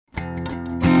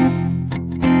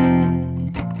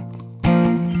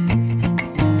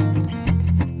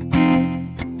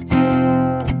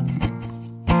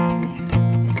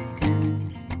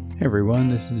everyone,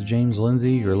 this is James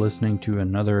Lindsay. You're listening to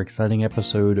another exciting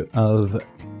episode of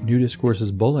New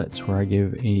Discourses Bullets, where I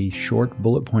give a short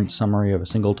bullet point summary of a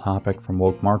single topic from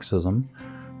woke Marxism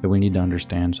that we need to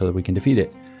understand so that we can defeat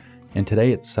it. And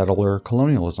today it's settler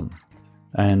colonialism.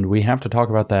 And we have to talk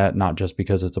about that not just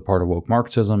because it's a part of woke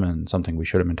Marxism and something we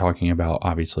should have been talking about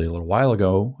obviously a little while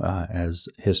ago, as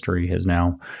history has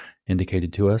now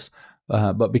indicated to us,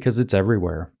 but because it's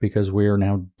everywhere, because we are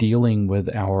now dealing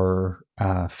with our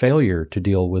failure to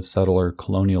deal with settler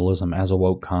colonialism as a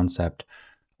woke concept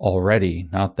already,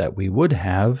 not that we would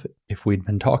have if we'd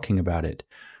been talking about it.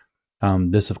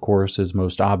 This, of course, is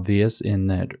most obvious in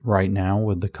that right now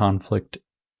with the conflict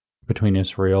between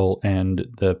Israel and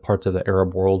the parts of the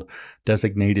Arab world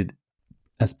designated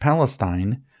as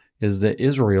Palestine, is that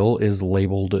Israel is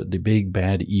labeled the big,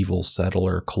 bad, evil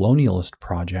settler colonialist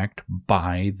project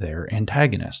by their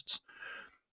antagonists.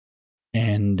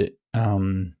 And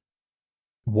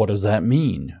what does that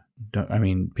mean? I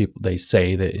mean, they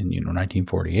say that in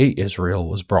 1948, Israel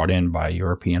was brought in by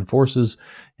European forces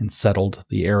and settled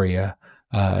the area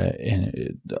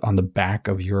on the back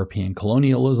of European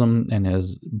colonialism and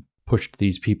has pushed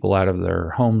these people out of their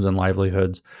homes and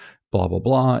livelihoods, blah, blah,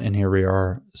 blah. And here we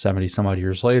are 70 some odd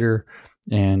years later,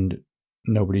 and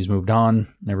nobody's moved on.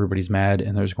 Everybody's mad,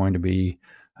 and there's going to be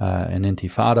an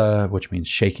intifada, which means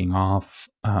shaking off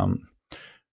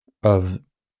of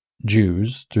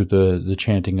Jews through the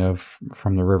chanting of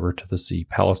from the river to the sea,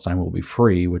 Palestine will be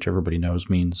free, which everybody knows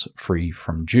means free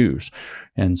from Jews.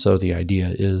 And so the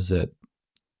idea is that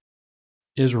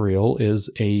Israel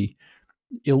is a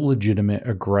illegitimate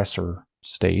aggressor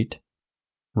state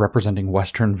representing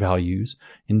Western values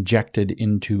injected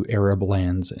into Arab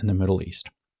lands in the Middle East.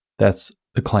 That's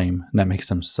the claim, and that makes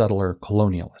them settler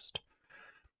colonialist.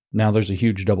 Now, there's a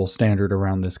huge double standard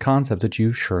around this concept that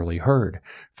you've surely heard.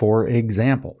 For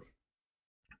example,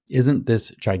 isn't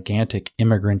this gigantic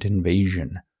immigrant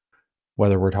invasion,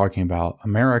 whether we're talking about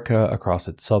America across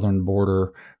its southern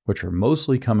border, which are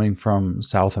mostly coming from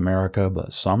South America,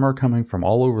 but some are coming from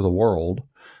all over the world,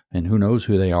 and who knows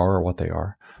who they are or what they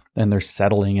are, and they're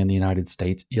settling in the United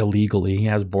States illegally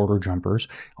as border jumpers.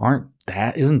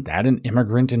 Isn't that an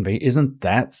immigrant invasion? Isn't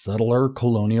that settler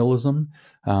colonialism?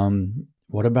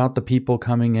 What about the people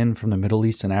coming in from the Middle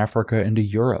East and Africa into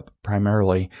Europe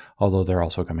primarily, although they're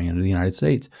also coming into the United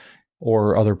States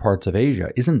or other parts of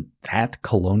Asia? Isn't that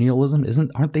colonialism?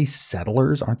 Aren't they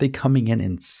settlers? Aren't they coming in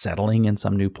and settling in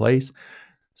some new place?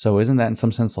 So isn't that in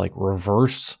some sense like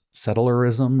reverse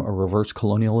settlerism or reverse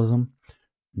colonialism?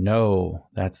 No,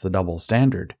 that's the double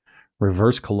standard.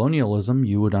 Reverse colonialism,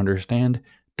 you would understand,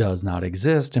 does not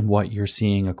exist, and what you're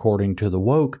seeing according to the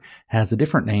woke has a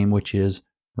different name, which is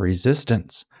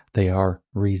resistance. They are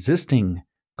resisting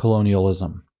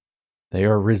colonialism. They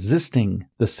are resisting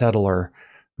the settler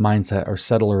mindset or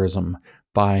settlerism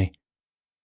by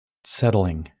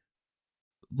settling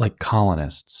like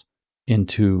colonists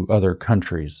into other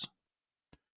countries.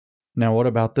 Now, what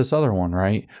about this other one,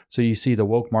 right? So you see the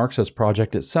woke Marxist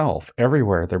project itself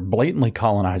everywhere. They're blatantly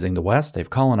colonizing the West. They've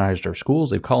colonized our schools.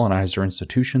 They've colonized our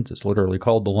institutions. It's literally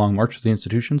called the Long March of the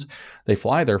Institutions. They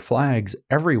fly their flags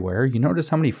everywhere. You notice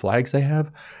how many flags they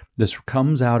have? This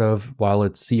comes out of, while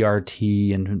it's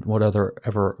CRT and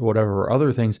whatever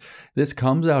other things, this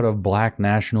comes out of black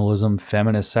nationalism,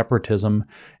 feminist separatism,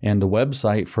 and the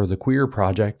website for the queer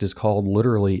project is called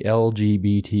literally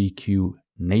LGBTQ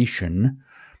Nation.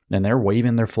 And they're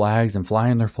waving their flags and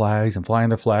flying their flags and flying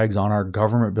their flags on our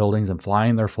government buildings and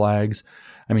flying their flags.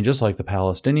 I mean, just like the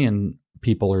Palestinian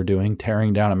people are doing,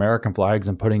 tearing down American flags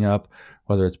and putting up,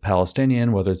 whether it's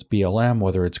Palestinian, whether it's BLM,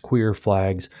 whether it's queer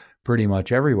flags, pretty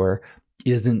much everywhere.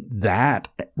 Isn't that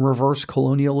reverse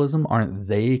colonialism? Aren't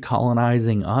they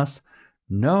colonizing us?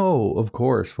 No, of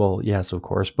course. Well, yes, of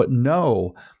course, but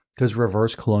no, because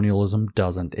reverse colonialism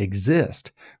doesn't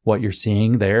exist. What you're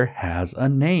seeing there has a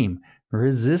name.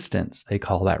 Resistance. They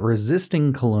call that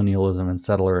resisting colonialism and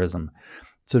settlerism.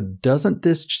 So doesn't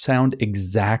this sound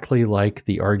exactly like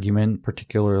the argument,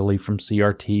 particularly from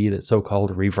CRT, that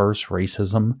so-called reverse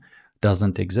racism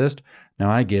doesn't exist?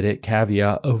 Now, I get it.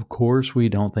 Caveat, of course, we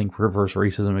don't think reverse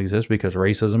racism exists because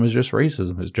racism is just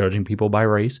racism. It's judging people by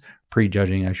race,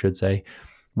 prejudging, I should say,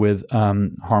 with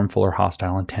harmful or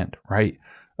hostile intent, right?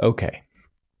 Okay.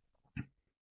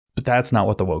 But that's not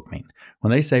what the woke mean.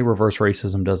 When they say reverse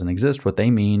racism doesn't exist, what they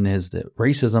mean is that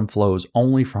racism flows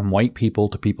only from white people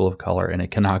to people of color, and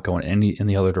it cannot go in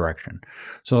the other direction.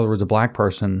 So in other words, a black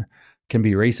person can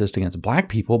be racist against black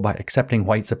people by accepting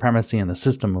white supremacy and the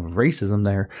system of racism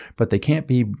there, but they can't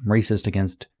be racist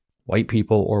against white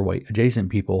people or white adjacent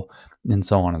people, and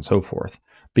so on and so forth.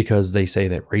 because they say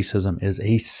that racism is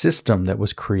a system that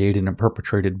was created and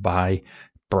perpetrated by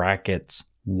brackets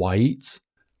whites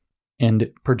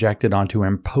and projected onto,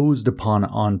 imposed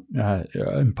upon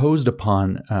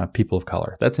people of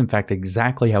color. That's in fact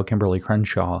exactly how Kimberly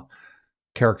Crenshaw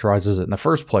characterizes it in the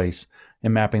first place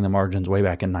in Mapping the Margins way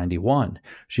back in 91.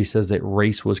 She says that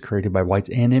race was created by whites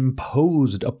and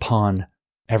imposed upon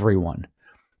everyone.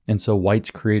 And so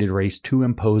whites created race to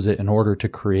impose it in order to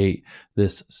create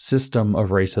this system of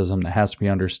racism that has to be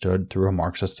understood through a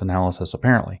Marxist analysis,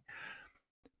 apparently.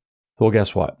 Well,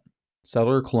 guess what?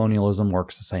 Settler colonialism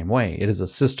works the same way. It is a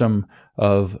system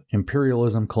of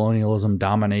imperialism, colonialism,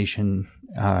 domination,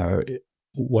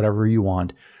 whatever you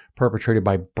want, perpetrated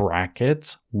by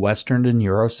brackets, Western and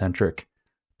Eurocentric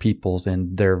peoples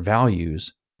and their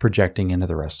values projecting into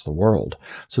the rest of the world.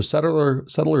 So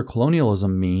settler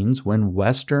colonialism means when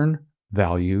Western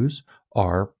values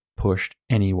are pushed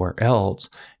anywhere else,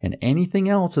 and anything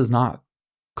else is not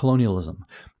colonialism.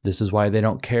 This is why they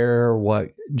don't care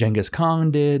what Genghis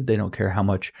Khan did. They don't care how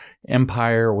much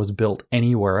empire was built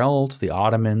anywhere else, the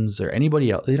Ottomans or anybody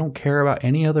else. They don't care about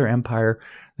any other empire.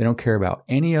 They don't care about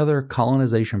any other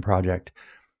colonization project.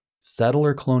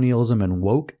 Settler colonialism and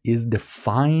woke is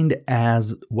defined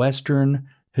as Western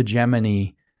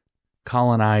hegemony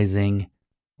colonizing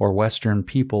or Western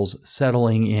peoples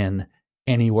settling in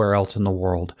anywhere else in the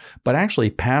world. But actually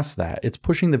past that, it's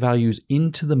pushing the values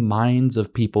into the minds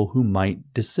of people who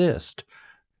might desist,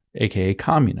 aka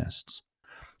communists.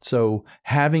 So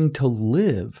having to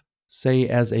live, say,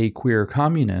 as a queer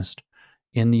communist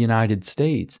in the United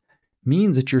States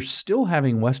means that you're still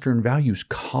having Western values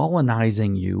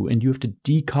colonizing you, and you have to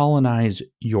decolonize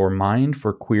your mind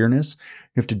for queerness.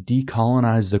 You have to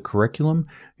decolonize the curriculum.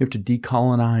 You have to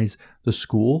decolonize the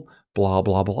school, blah,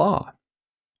 blah, blah.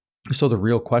 So the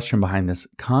real question behind this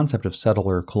concept of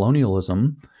settler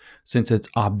colonialism, since it's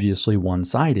obviously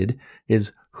one-sided,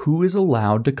 is who is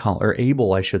allowed to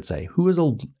who is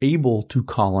able to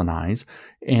colonize,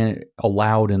 and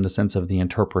allowed in the sense of the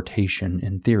interpretation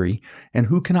in theory, and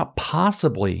who cannot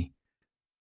possibly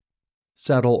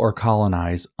settle or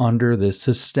colonize under this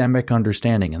systemic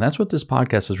understanding. And that's what this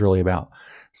podcast is really about.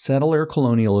 Settler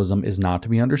colonialism is not to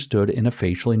be understood in a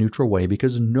facially neutral way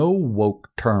because no woke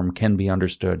term can be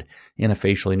understood in a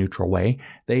facially neutral way.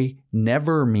 They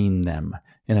never mean them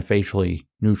in a facially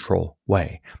neutral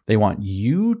way. They want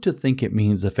you to think it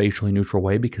means a facially neutral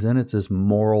way because then it's this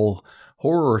moral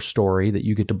horror story that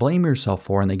you get to blame yourself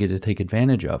for and they get to take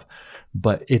advantage of.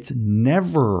 But it's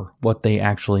never what they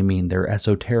actually mean. Their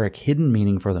esoteric hidden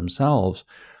meaning for themselves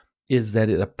is that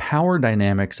the power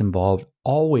dynamics involved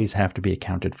always have to be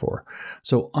accounted for.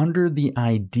 So under the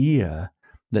idea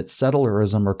that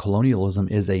settlerism or colonialism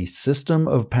is a system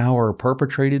of power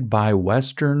perpetrated by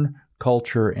Western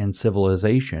culture and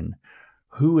civilization,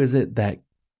 who is it that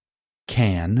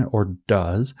can or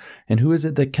does, and who is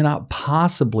it that cannot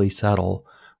possibly settle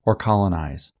or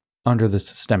colonize under the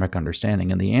systemic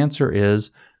understanding? And the answer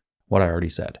is what I already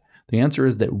said. The answer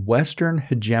is that Western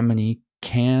hegemony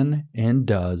can and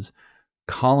does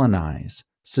colonize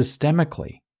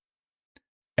systemically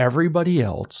everybody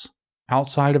else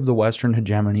outside of the Western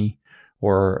hegemony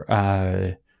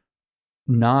or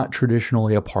not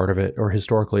traditionally a part of it or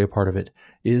historically a part of it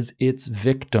is its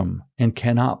victim and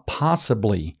cannot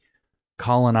possibly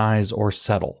colonize or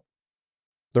settle.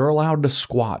 They're allowed to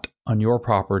squat on your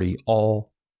property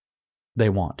all they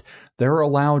want. They're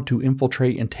allowed to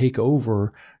infiltrate and take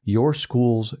over your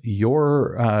schools,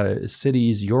 your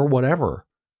cities, your whatever,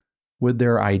 with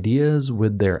their ideas,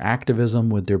 with their activism,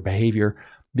 with their behavior,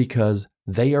 because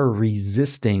they are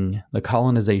resisting the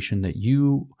colonization that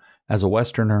you as a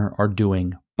Westerner are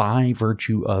doing by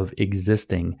virtue of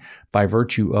existing, by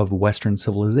virtue of Western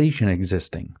civilization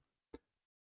existing.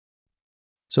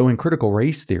 So in critical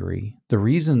race theory, the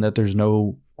reason that there's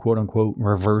no quote-unquote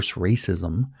reverse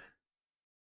racism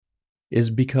is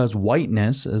because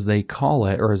whiteness, as they call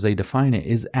it or as they define it,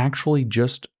 is actually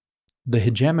just the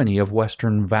hegemony of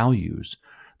Western values.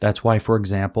 That's why, for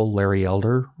example, Larry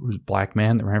Elder, who's a black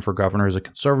man that ran for governor as a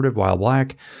conservative while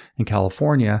black in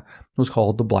California, was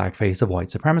called the blackface of white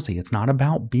supremacy. It's not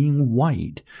about being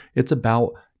white. It's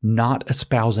about not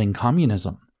espousing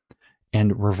communism.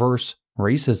 And reverse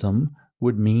racism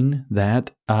would mean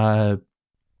that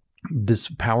this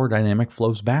power dynamic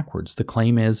flows backwards. The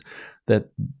claim is that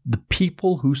the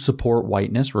people who support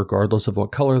whiteness, regardless of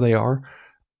what color they are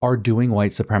doing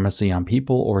white supremacy on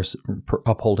people or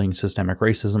upholding systemic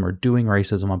racism or doing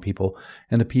racism on people.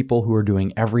 And the people who are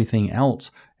doing everything else,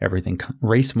 everything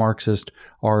race Marxist,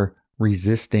 are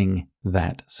resisting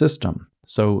that system.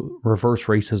 So reverse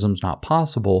racism is not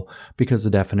possible because the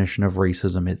definition of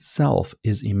racism itself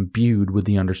is imbued with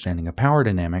the understanding of power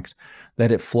dynamics,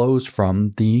 that it flows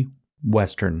from the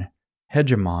Western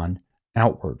hegemon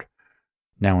outward.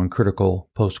 Now, in critical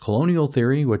post-colonial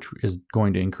theory, which is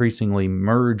going to increasingly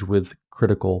merge with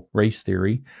critical race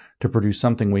theory to produce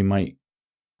something we might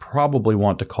probably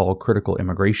want to call critical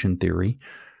immigration theory,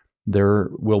 there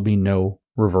will be no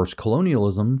reverse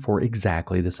colonialism for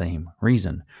exactly the same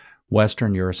reason.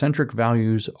 Western Eurocentric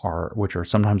values, which are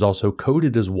sometimes also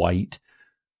coded as white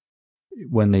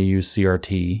when they use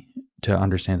CRT to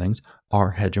understand things,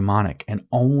 are hegemonic, and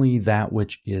only that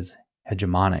which is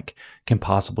hegemonic can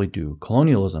possibly do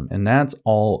colonialism. And that's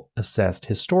all assessed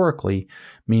historically,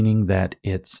 meaning that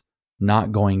it's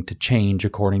not going to change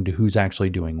according to who's actually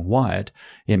doing what.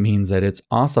 It means that it's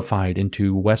ossified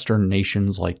into Western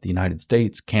nations like the United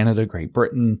States, Canada, Great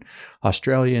Britain,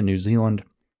 Australia, New Zealand.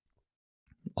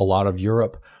 A lot of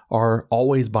Europe are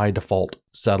always by default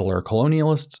settler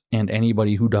colonialists, and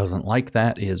anybody who doesn't like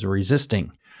that is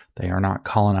resisting. They are not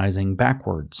colonizing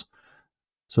backwards.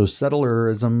 So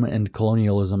settlerism and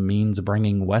colonialism means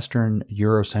bringing Western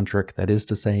Eurocentric, that is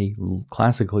to say,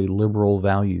 classically liberal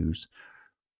values,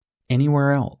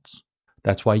 anywhere else.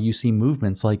 That's why you see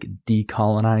movements like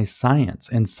decolonize science,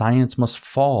 and science must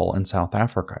fall in South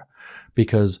Africa,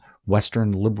 because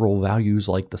Western liberal values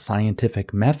like the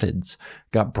scientific methods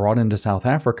got brought into South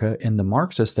Africa, and the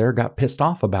Marxists there got pissed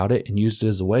off about it and used it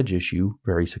as a wedge issue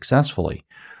very successfully.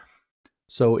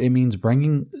 So it means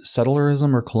bringing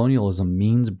settlerism or colonialism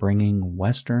means bringing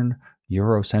Western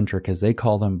Eurocentric, as they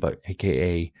call them, but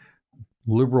aka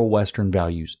liberal Western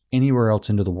values anywhere else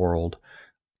into the world,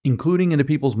 including into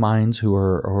people's minds who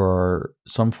are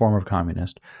some form of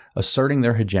communist, asserting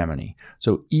their hegemony.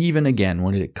 So even again,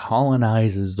 when it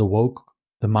colonizes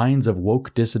the minds of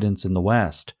woke dissidents in the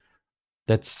West,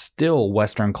 that's still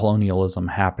Western colonialism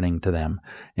happening to them,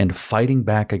 and fighting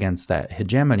back against that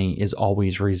hegemony is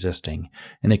always resisting.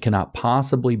 And it cannot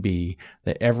possibly be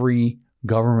that every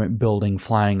government building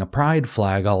flying a pride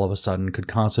flag all of a sudden could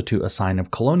constitute a sign of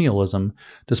colonialism,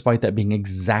 despite that being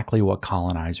exactly what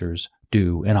colonizers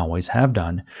do and always have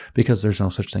done, because there's no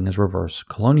such thing as reverse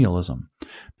colonialism.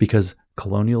 Because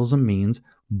colonialism means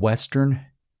Western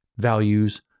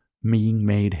values being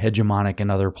made hegemonic in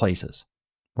other places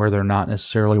where they're not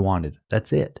necessarily wanted.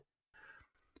 That's it.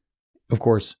 Of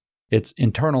course, it's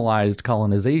internalized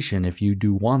colonization if you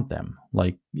do want them.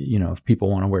 Like, if people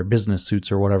want to wear business suits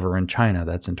or whatever in China,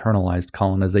 that's internalized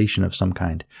colonization of some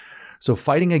kind. So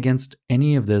fighting against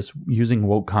any of this using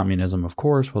woke communism, of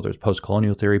course, whether it's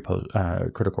post-colonial theory,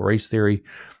 critical race theory,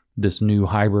 this new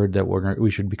hybrid that we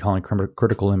should be calling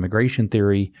critical immigration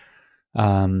theory,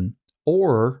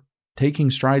 or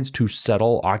taking strides to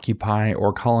settle, occupy,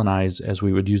 or colonize, as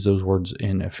we would use those words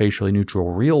in a facially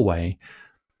neutral, real way,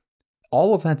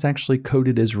 all of that's actually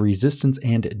coded as resistance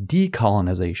and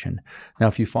decolonization. Now,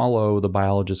 if you follow the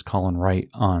biologist Colin Wright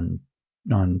on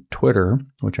Twitter,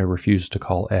 which I refuse to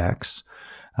call X,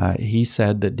 he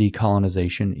said that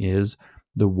decolonization is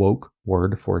the woke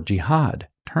word for jihad.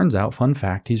 Turns out, fun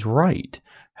fact, he's right.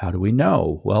 How do we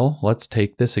know? Well, let's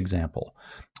take this example.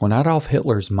 When Adolf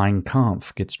Hitler's Mein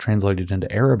Kampf gets translated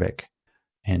into Arabic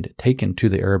and taken to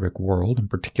the Arabic world, in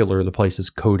particular the places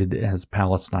coded as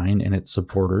Palestine and its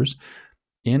supporters,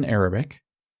 in Arabic,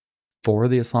 for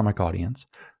the Islamic audience,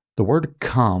 the word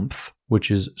Kampf, which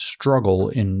is struggle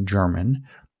in German,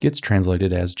 gets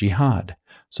translated as jihad.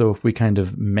 So if we kind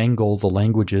of mangle the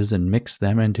languages and mix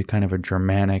them into kind of a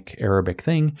Germanic Arabic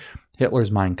thing,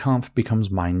 Hitler's Mein Kampf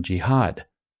becomes Mein Jihad.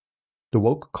 The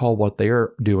woke call what they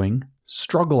are doing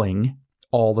struggling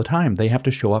all the time. They have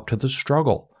to show up to the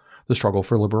struggle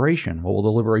for liberation. Well, the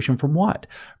liberation from what?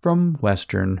 From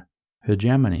Western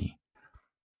hegemony.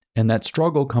 And that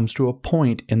struggle comes to a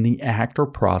point in the act or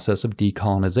process of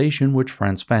decolonization, which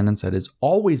Frantz Fanon said is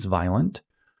always violent.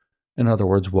 In other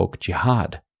words, woke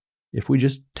jihad. If we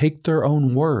just take their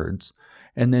own words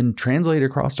and then translate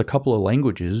across a couple of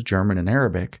languages, German and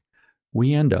Arabic,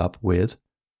 we end up with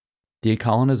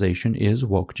decolonization is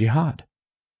woke jihad.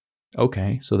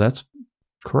 Okay, so that's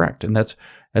correct. And that's,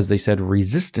 as they said,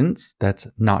 resistance. That's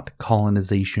not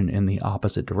colonization in the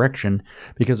opposite direction,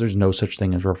 because there's no such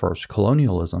thing as reverse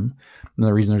colonialism. And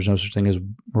the reason there's no such thing as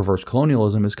reverse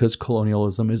colonialism is because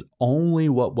colonialism is only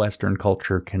what Western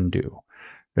culture can do.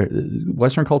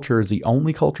 Western culture is the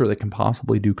only culture that can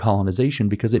possibly do colonization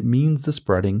because it means the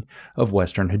spreading of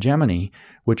Western hegemony,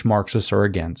 which Marxists are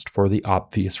against for the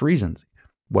obvious reasons.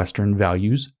 Western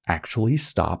values actually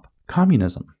stop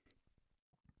communism.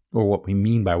 or what we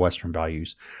mean by Western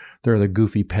values. There are the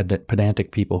goofy,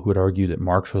 pedantic people who would argue that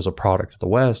Marx was a product of the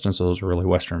West, and so those are really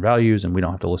Western values, and we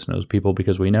don't have to listen to those people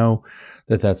because we know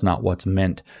that that's not what's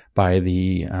meant by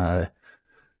the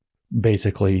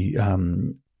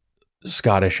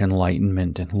Scottish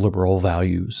Enlightenment and liberal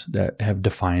values that have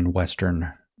defined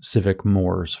Western civic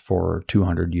mores for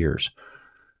 200 years.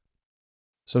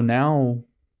 So now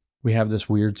we have this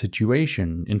weird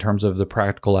situation in terms of the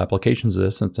practical applications of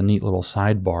this. It's a neat little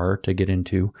sidebar to get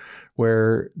into,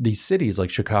 where these cities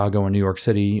like Chicago and New York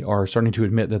City are starting to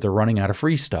admit that they're running out of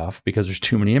free stuff because there's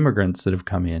too many immigrants that have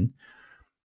come in.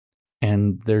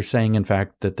 And they're saying, in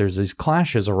fact, that there's these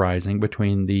clashes arising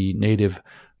between the native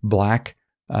black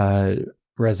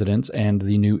residents and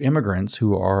the new immigrants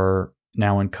who are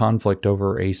now in conflict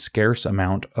over a scarce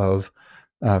amount of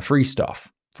free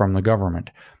stuff from the government.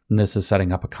 And this is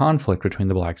setting up a conflict between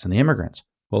the blacks and the immigrants.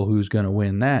 Well, who's going to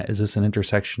win that? Is this an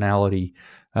intersectionality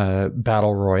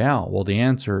battle royale? Well, the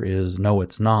answer is no,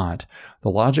 it's not. The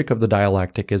logic of the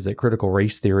dialectic is that critical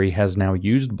race theory has now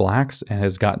used blacks and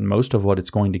has gotten most of what it's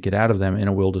going to get out of them, and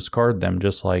it will discard them,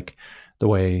 just like the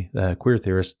way the queer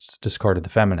theorists discarded the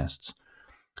feminists.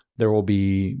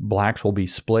 Blacks will be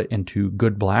split into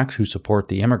good blacks who support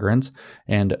the immigrants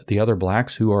and the other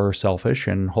blacks who are selfish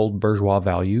and hold bourgeois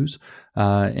values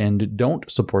and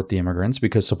don't support the immigrants,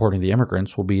 because supporting the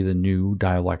immigrants will be the new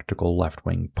dialectical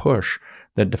left-wing push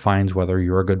that defines whether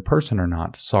you're a good person or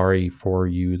not. Sorry for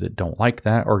you that don't like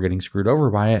that or getting screwed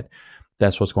over by it.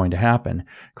 That's what's going to happen.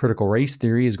 Critical race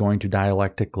theory is going to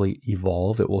dialectically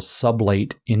evolve. It will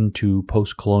sublate into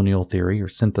post-colonial theory, or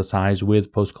synthesize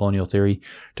with post-colonial theory,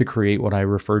 to create what I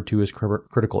referred to as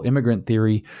critical immigrant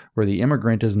theory, where the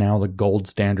immigrant is now the gold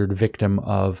standard victim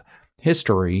of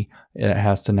history. It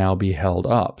has to now be held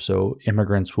up. So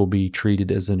immigrants will be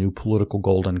treated as a new political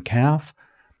golden calf,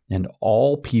 and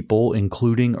all people,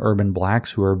 including urban blacks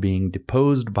who are being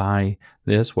deposed by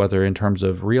this, whether in terms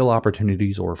of real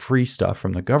opportunities or free stuff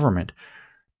from the government,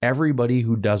 everybody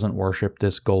who doesn't worship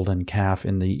this golden calf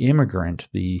in the immigrant,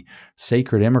 the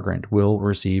sacred immigrant, will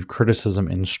receive criticism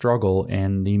and struggle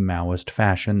in the Maoist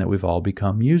fashion that we've all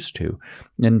become used to,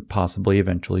 and possibly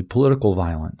eventually political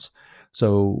violence.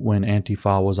 So when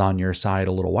Antifa was on your side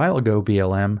a little while ago,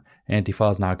 BLM, Antifa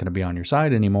is not going to be on your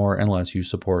side anymore unless you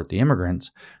support the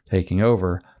immigrants taking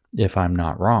over, if I'm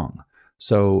not wrong.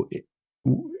 So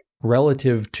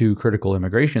relative to critical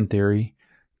immigration theory,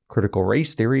 critical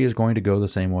race theory is going to go the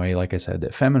same way, like I said,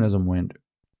 that feminism went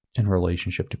in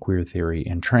relationship to queer theory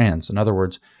and trans. In other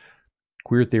words,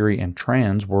 queer theory and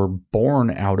trans were born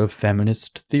out of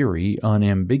feminist theory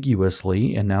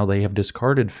unambiguously, and now they have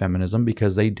discarded feminism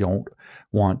because they don't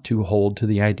want to hold to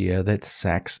the idea that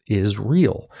sex is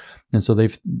real. And so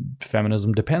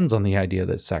feminism depends on the idea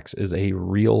that sex is a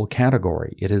real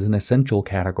category. It is an essential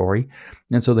category.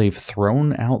 And so they've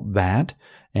thrown out that,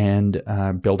 and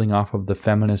building off of the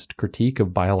feminist critique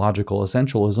of biological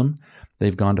essentialism,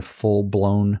 they've gone to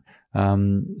full-blown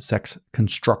sex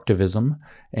constructivism,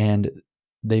 and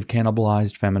they've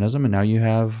cannibalized feminism, and now you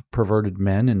have perverted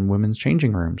men in women's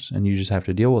changing rooms, and you just have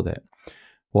to deal with it.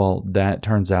 Well, that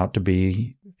turns out to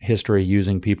be history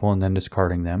using people and then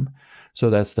discarding them. So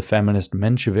that's the feminist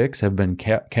Mensheviks have been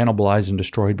cannibalized and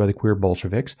destroyed by the queer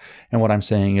Bolsheviks. And what I'm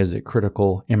saying is that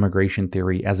critical immigration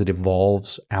theory, as it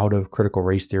evolves out of critical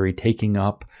race theory, taking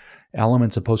up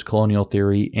elements of post-colonial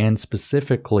theory and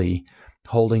specifically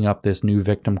holding up this new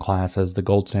victim class as the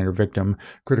gold standard victim,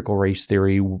 critical race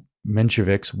theory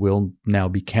Mensheviks will now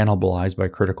be cannibalized by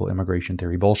critical immigration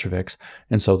theory Bolsheviks,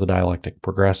 and so the dialectic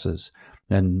progresses.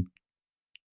 And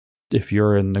if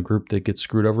you're in the group that gets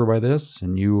screwed over by this,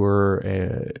 and you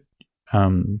were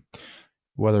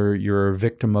whether you're a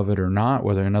victim of it or not,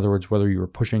 in other words, whether you were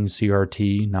pushing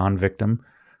CRT non-victim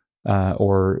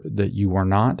or that you are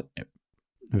not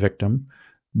victim,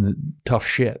 tough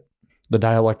shit. The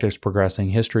dialectic's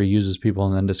progressing, history uses people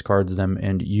and then discards them,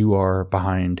 and you are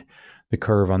behind the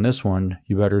curve on this one.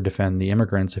 You better defend the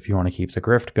immigrants if you want to keep the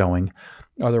grift going.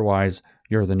 Otherwise,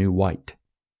 you're the new white.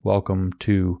 Welcome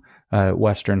to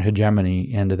Western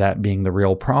hegemony, and that being the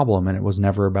real problem. And it was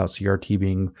never about CRT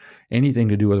being anything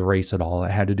to do with race at all.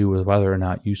 It had to do with whether or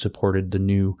not you supported the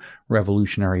new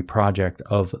revolutionary project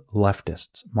of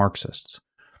leftists, Marxists.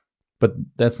 But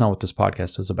that's not what this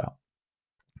podcast is about.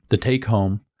 The take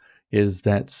home is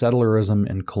that settlerism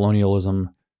and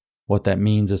colonialism, what that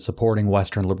means is supporting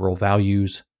Western liberal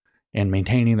values and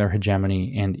maintaining their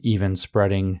hegemony, and even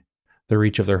spreading the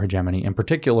reach of their hegemony, in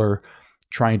particular,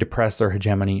 trying to press their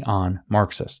hegemony on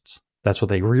Marxists. That's what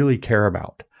they really care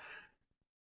about.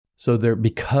 So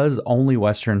because only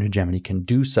Western hegemony can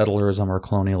do settlerism or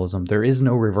colonialism, there is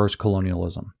no reverse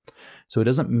colonialism. So it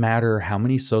doesn't matter how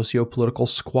many socio-political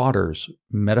squatters,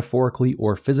 metaphorically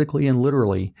or physically and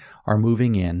literally, are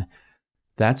moving in.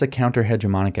 That's a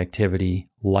counter-hegemonic activity,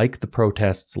 like the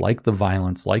protests, like the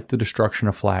violence, like the destruction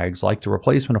of flags, like the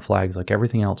replacement of flags, like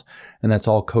everything else. And that's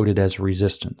all coded as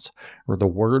resistance. Or the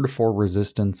word for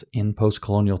resistance in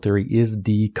post-colonial theory is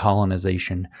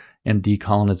decolonization, and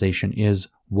decolonization is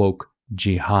woke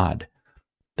jihad.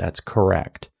 That's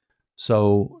correct.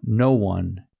 So no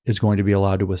one is going to be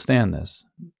allowed to withstand this,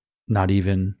 not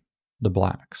even the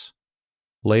blacks.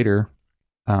 Later,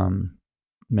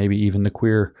 maybe even the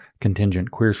queer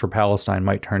contingent, Queers for Palestine,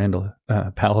 might turn into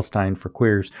Palestine for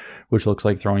Queers, which looks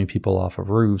like throwing people off of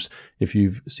roofs. If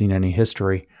you've seen any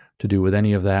history to do with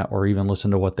any of that, or even listen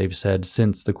to what they've said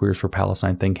since the Queers for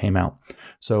Palestine thing came out.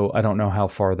 So I don't know how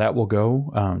far that will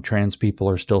go. Trans people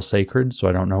are still sacred, so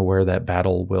I don't know where that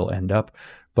battle will end up.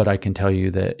 But I can tell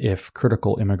you that if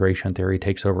critical immigration theory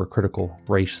takes over critical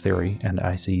race theory, and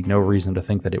I see no reason to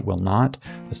think that it will not,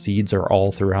 the seeds are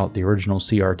all throughout the original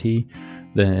CRT,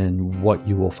 then what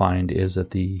you will find is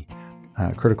that the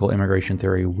critical immigration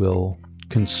theory will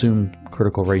consume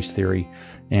critical race theory,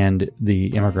 and the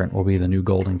immigrant will be the new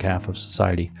golden calf of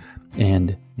society.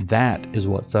 And that is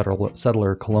what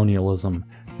settler colonialism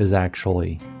is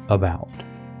actually about.